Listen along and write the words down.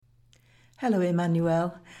Hello,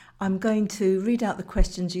 Emmanuel. I'm going to read out the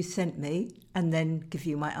questions you sent me and then give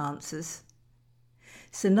you my answers.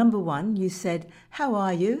 So number 1, you said, how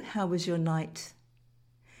are you? How was your night?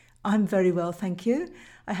 I'm very well, thank you.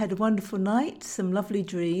 I had a wonderful night, some lovely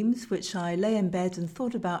dreams, which I lay in bed and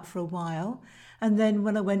thought about for a while. And then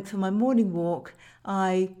when I went for my morning walk,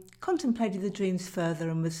 I contemplated the dreams further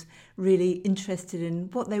and was really interested in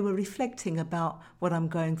what they were reflecting about what I'm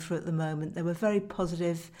going through at the moment. They were very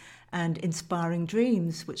positive and inspiring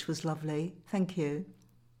dreams, which was lovely. Thank you.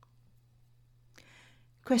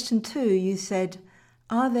 Question 2, you said,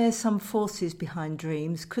 are there some forces behind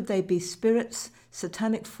dreams? Could they be spirits,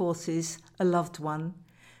 satanic forces, a loved one?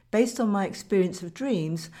 Based on my experience of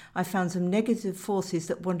dreams, I found some negative forces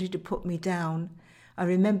that wanted to put me down. I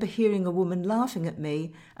remember hearing a woman laughing at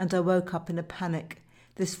me and I woke up in a panic.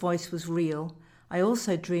 This voice was real. I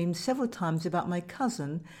also dreamed several times about my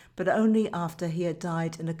cousin, but only after he had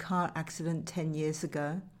died in a car accident 10 years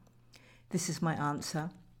ago. This is my answer.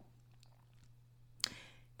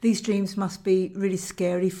 These dreams must be really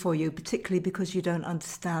scary for you, particularly because you don't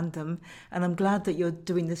understand them. And I'm glad that you're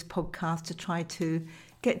doing this podcast to try to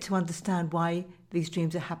get to understand why these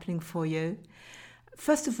dreams are happening for you.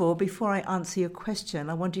 First of all, before I answer your question,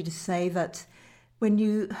 I wanted to say that when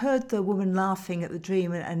you heard the woman laughing at the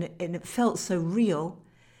dream and it felt so real,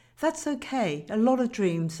 that's okay. A lot of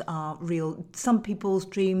dreams are real. Some people's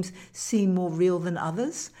dreams seem more real than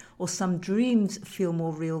others, or some dreams feel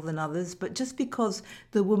more real than others. But just because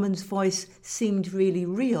the woman's voice seemed really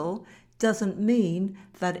real doesn't mean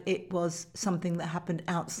that it was something that happened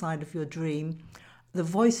outside of your dream. The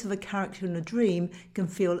voice of a character in a dream can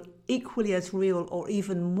feel equally as real or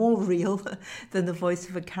even more real than the voice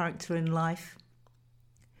of a character in life.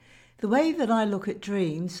 The way that I look at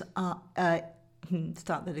dreams are,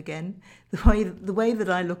 start that again. The way that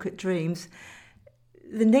I look at dreams,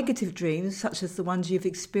 the negative dreams, such as the ones you've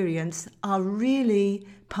experienced, are really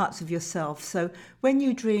parts of yourself. So when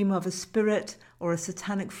you dream of a spirit or a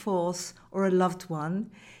satanic force or a loved one,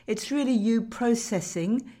 it's really you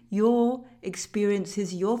processing your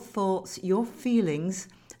experiences, your thoughts, your feelings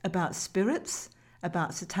about spirits,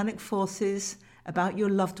 about satanic forces, about your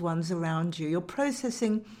loved ones around you. You're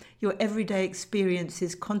processing your everyday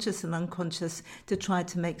experiences, conscious and unconscious, to try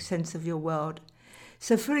to make sense of your world.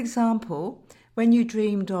 So, for example, when you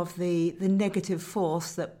dreamed of the negative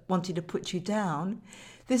force that wanted to put you down,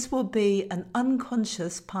 this will be an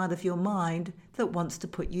unconscious part of your mind that wants to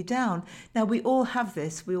put you down. Now, we all have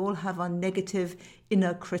this. We all have our negative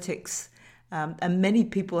inner critics. And many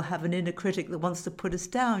people have an inner critic that wants to put us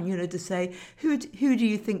down, to say, who do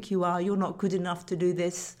you think you are? You're not good enough to do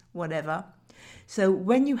this, whatever. So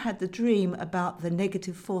when you had the dream about the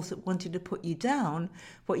negative force that wanted to put you down,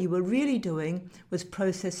 what you were really doing was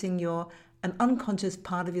processing an unconscious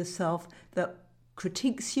part of yourself that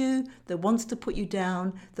critiques you, that wants to put you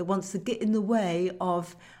down, that wants to get in the way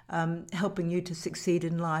of helping you to succeed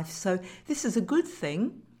in life. So this is a good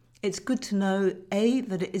thing. It's good to know, A,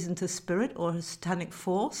 that it isn't a spirit or a satanic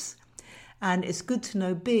force. And it's good to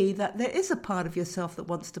know, B, that there is a part of yourself that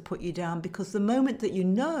wants to put you down, because the moment that you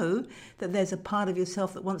know that there's a part of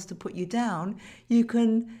yourself that wants to put you down, you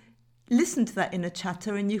can listen to that inner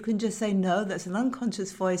chatter and you can just say, no, that's an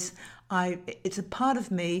unconscious voice. It's a part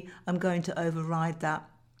of me. I'm going to override that.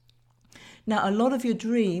 Now, a lot of your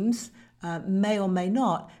dreams may or may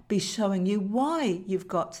not be showing you why you've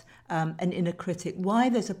got an inner critic, why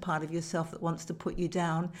there's a part of yourself that wants to put you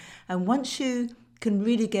down. And once you can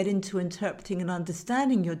really get into interpreting and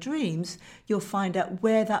understanding your dreams, you'll find out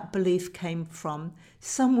where that belief came from.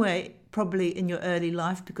 Somewhere probably in your early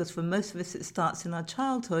life, because for most of us it starts in our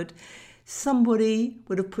childhood, somebody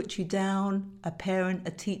would have put you down, a parent,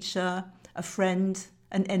 a teacher, a friend,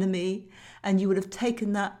 an enemy, and you would have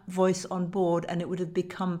taken that voice on board and it would have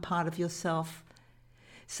become part of yourself.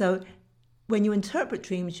 So when you interpret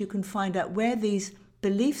dreams, you can find out where these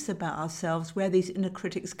beliefs about ourselves, where these inner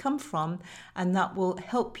critics come from, and that will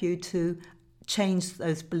help you to change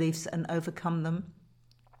those beliefs and overcome them.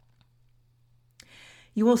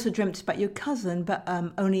 You also dreamt about your cousin, but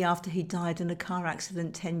only after he died in a car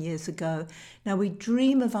accident 10 years ago. Now, we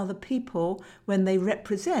dream of other people when they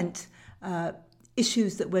represent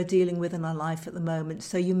issues that we're dealing with in our life at the moment.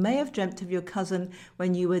 So you may have dreamt of your cousin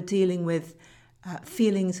when you were dealing with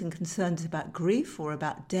feelings and concerns about grief or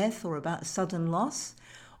about death or about sudden loss.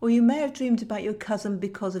 Or you may have dreamed about your cousin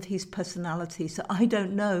because of his personality. So I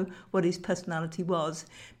don't know what his personality was.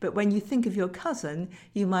 But when you think of your cousin,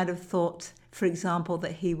 you might have thought, for example,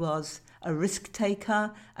 that he was a risk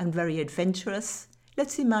taker and very adventurous.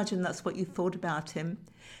 Let's imagine that's what you thought about him.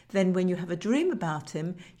 Then when you have a dream about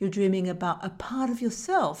him, you're dreaming about a part of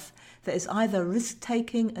yourself that is either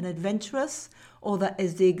risk-taking and adventurous, or that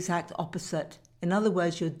is the exact opposite. In other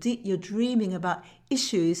words, you're dreaming about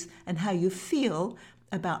issues and how you feel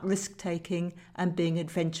about risk-taking and being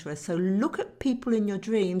adventurous. So look at people in your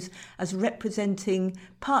dreams as representing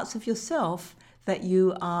parts of yourself that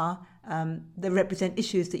you are, that represent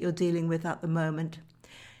issues that you're dealing with at the moment.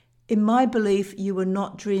 In my belief, you were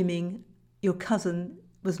not dreaming, your cousin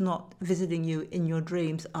was not visiting you in your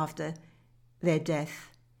dreams after their death.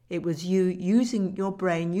 It was you using your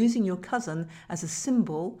brain, using your cousin as a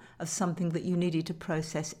symbol of something that you needed to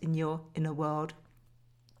process in your inner world.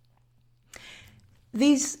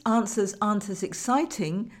 These answers aren't as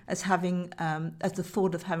exciting as as the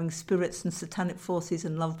thought of having spirits and satanic forces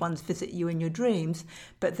and loved ones visit you in your dreams,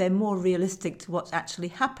 but they're more realistic to what's actually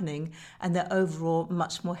happening, and they're overall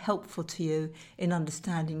much more helpful to you in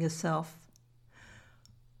understanding yourself.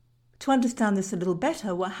 To understand this a little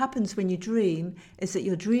better, what happens when you dream is that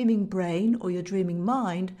your dreaming brain or your dreaming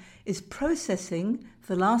mind is processing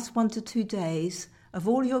the last 1 to 2 days of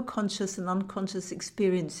all your conscious and unconscious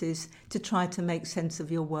experiences to try to make sense of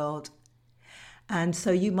your world. And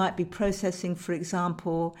so you might be processing, for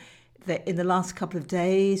example, that in the last couple of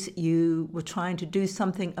days you were trying to do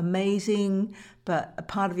something amazing, but a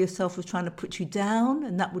part of yourself was trying to put you down,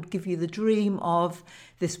 and that would give you the dream of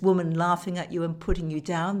this woman laughing at you and putting you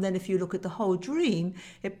down. Then if you look at the whole dream,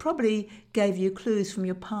 it probably gave you clues from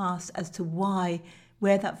your past as to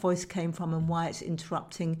where that voice came from and why it's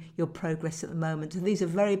interrupting your progress at the moment. And these are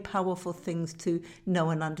very powerful things to know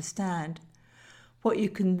and understand. What you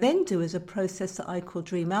can then do is a process that I call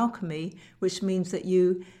dream alchemy, which means that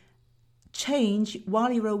you change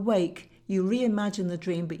while you're awake. You reimagine the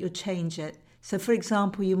dream, but you change it. So for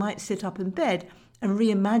example, you might sit up in bed and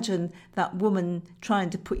reimagine that woman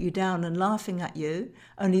trying to put you down and laughing at you,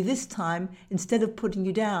 only this time, instead of putting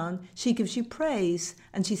you down, she gives you praise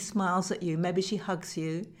and she smiles at you, maybe she hugs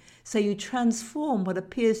you. So you transform what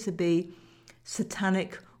appears to be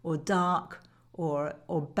satanic or dark or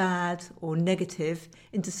bad or negative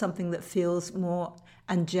into something that feels more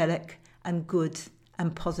angelic and good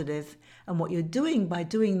and positive. And what you're doing by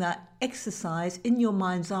doing that exercise in your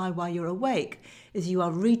mind's eye while you're awake is you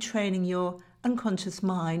are retraining your unconscious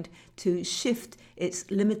mind to shift its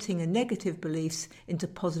limiting and negative beliefs into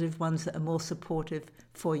positive ones that are more supportive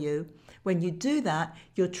for you. When you do that,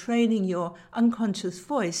 you're training your unconscious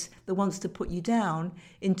voice that wants to put you down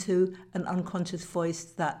into an unconscious voice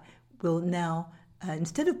that will now,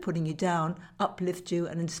 instead of putting you down, uplift you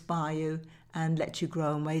and inspire you and let you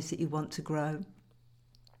grow in ways that you want to grow.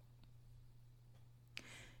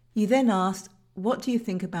 You then asked, what do you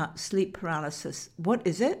think about sleep paralysis? What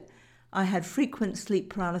is it? I had frequent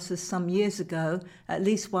sleep paralysis some years ago, at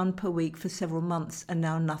least one per week for several months, and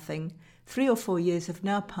now nothing. 3 or 4 years have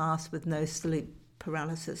now passed with no sleep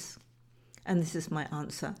paralysis. And this is my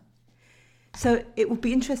answer. So it would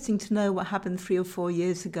be interesting to know what happened 3 or 4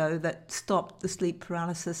 years ago that stopped the sleep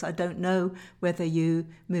paralysis. I don't know whether you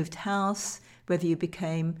moved house, whether you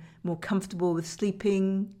became more comfortable with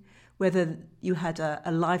sleeping, whether you had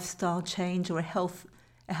a lifestyle change or a health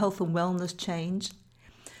and wellness change.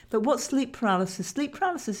 But what's sleep paralysis? Sleep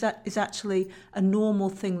paralysis is actually a normal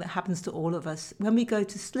thing that happens to all of us. When we go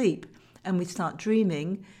to sleep and we start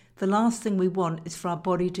dreaming, the last thing we want is for our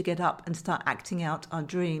body to get up and start acting out our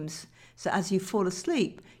dreams. So as you fall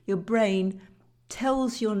asleep, your brain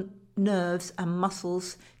tells your nerves and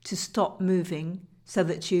muscles to stop moving so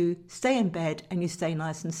that you stay in bed and you stay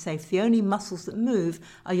nice and safe. The only muscles that move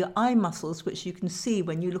are your eye muscles, which you can see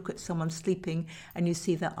when you look at someone sleeping and you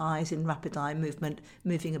see their eyes in rapid eye movement,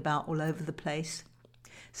 moving about all over the place.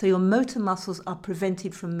 So your motor muscles are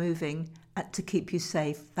prevented from moving to keep you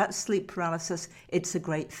safe. That's sleep paralysis. It's a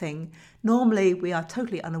great thing. Normally, we are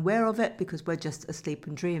totally unaware of it because we're just asleep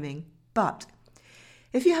and dreaming. But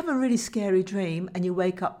if you have a really scary dream and you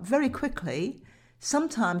wake up very quickly,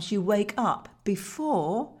 sometimes you wake up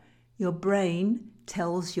before your brain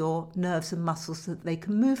tells your nerves and muscles that they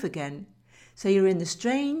can move again. So you're in the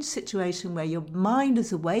strange situation where your mind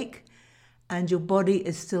is awake and your body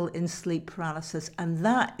is still in sleep paralysis. And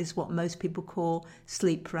that is what most people call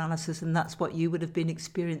sleep paralysis. And that's what you would have been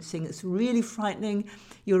experiencing. It's really frightening.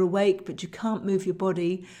 You're awake, but you can't move your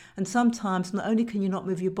body. And sometimes not only can you not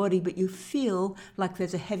move your body, but you feel like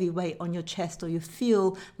there's a heavy weight on your chest, or you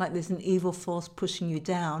feel like there's an evil force pushing you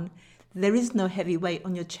down. There is no heavy weight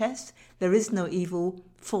on your chest. There is no evil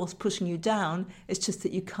force pushing you down. It's just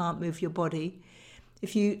that you can't move your body.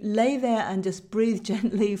 If you lay there and just breathe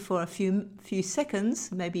gently for a few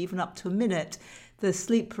seconds, maybe even up to a minute, the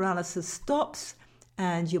sleep paralysis stops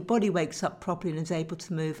and your body wakes up properly and is able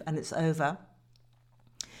to move, and it's over.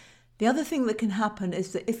 The other thing that can happen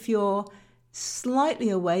is that if you're slightly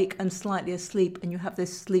awake and slightly asleep and you have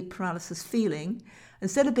this sleep paralysis feeling,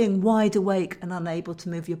 instead of being wide awake and unable to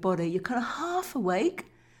move your body, you're kind of half awake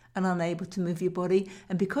and unable to move your body.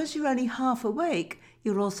 And because you're only half awake,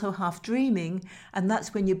 you're also half dreaming. And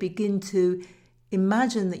that's when you begin to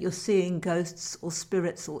imagine that you're seeing ghosts or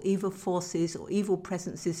spirits or evil forces or evil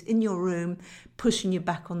presences in your room, pushing you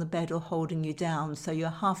back on the bed or holding you down. So you're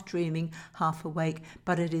half dreaming, half awake,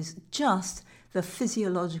 but it is just the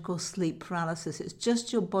physiological sleep paralysis. It's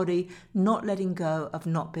just your body not letting go of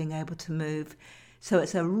not being able to move. So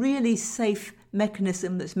it's a really safe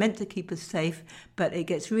mechanism that's meant to keep us safe, but it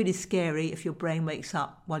gets really scary if your brain wakes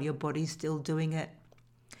up while your body's still doing it.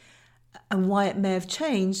 And why it may have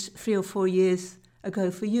changed 3 or 4 years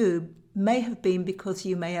ago for you may have been because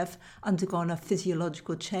you may have undergone a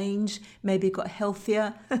physiological change, maybe got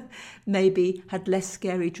healthier, maybe had less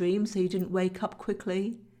scary dreams so you didn't wake up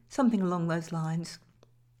quickly, something along those lines.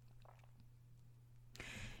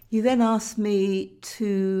 You then asked me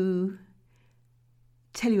to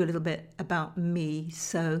tell you a little bit about me.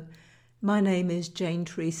 So my name is Jane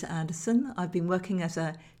Teresa Anderson. I've been working as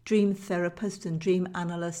a dream therapist and dream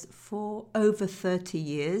analyst for over 30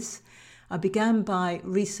 years. I began by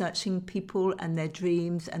researching people and their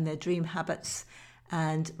dreams and their dream habits,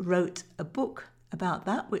 and wrote a book about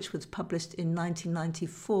that, which was published in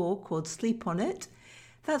 1994 called Sleep on It.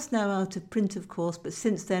 That's now out of print, of course, but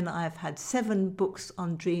since then I've had 7 books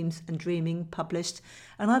on dreams and dreaming published,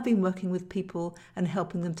 and I've been working with people and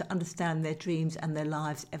helping them to understand their dreams and their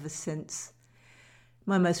lives ever since.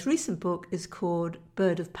 My most recent book is called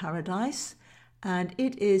Bird of Paradise, and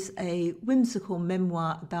it is a whimsical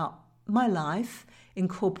memoir about my life,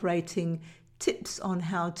 incorporating tips on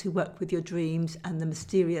how to work with your dreams and the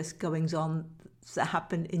mysterious goings-on that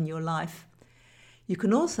happen in your life. You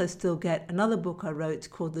can also still get another book I wrote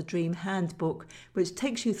called The Dream Handbook, which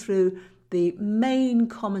takes you through the main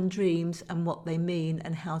common dreams and what they mean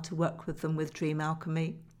and how to work with them with Dream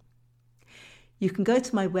Alchemy. You can go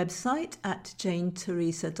to my website at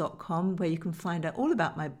janeteresa.com, where you can find out all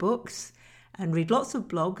about my books and read lots of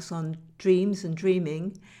blogs on dreams and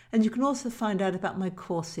dreaming. And you can also find out about my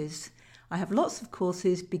courses. I have lots of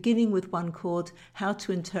courses, beginning with one called How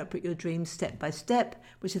to Interpret Your Dreams Step by Step,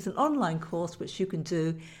 which is an online course which you can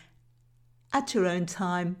do at your own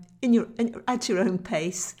time, at your own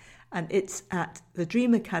pace. And it's at the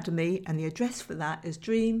Dream Academy, and the address for that is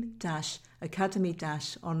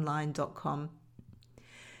dream-academy-online.com.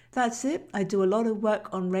 That's it. I do a lot of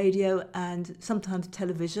work on radio and sometimes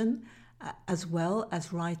television, as well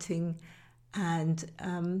as writing. And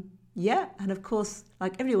and of course,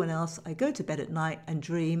 like everyone else, I go to bed at night and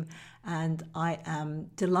dream, and I am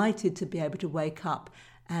delighted to be able to wake up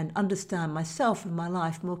and understand myself and my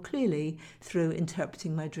life more clearly through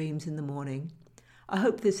interpreting my dreams in the morning. I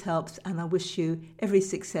hope this helps, and I wish you every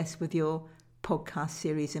success with your podcast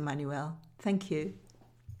series, Emmanuel. Thank you.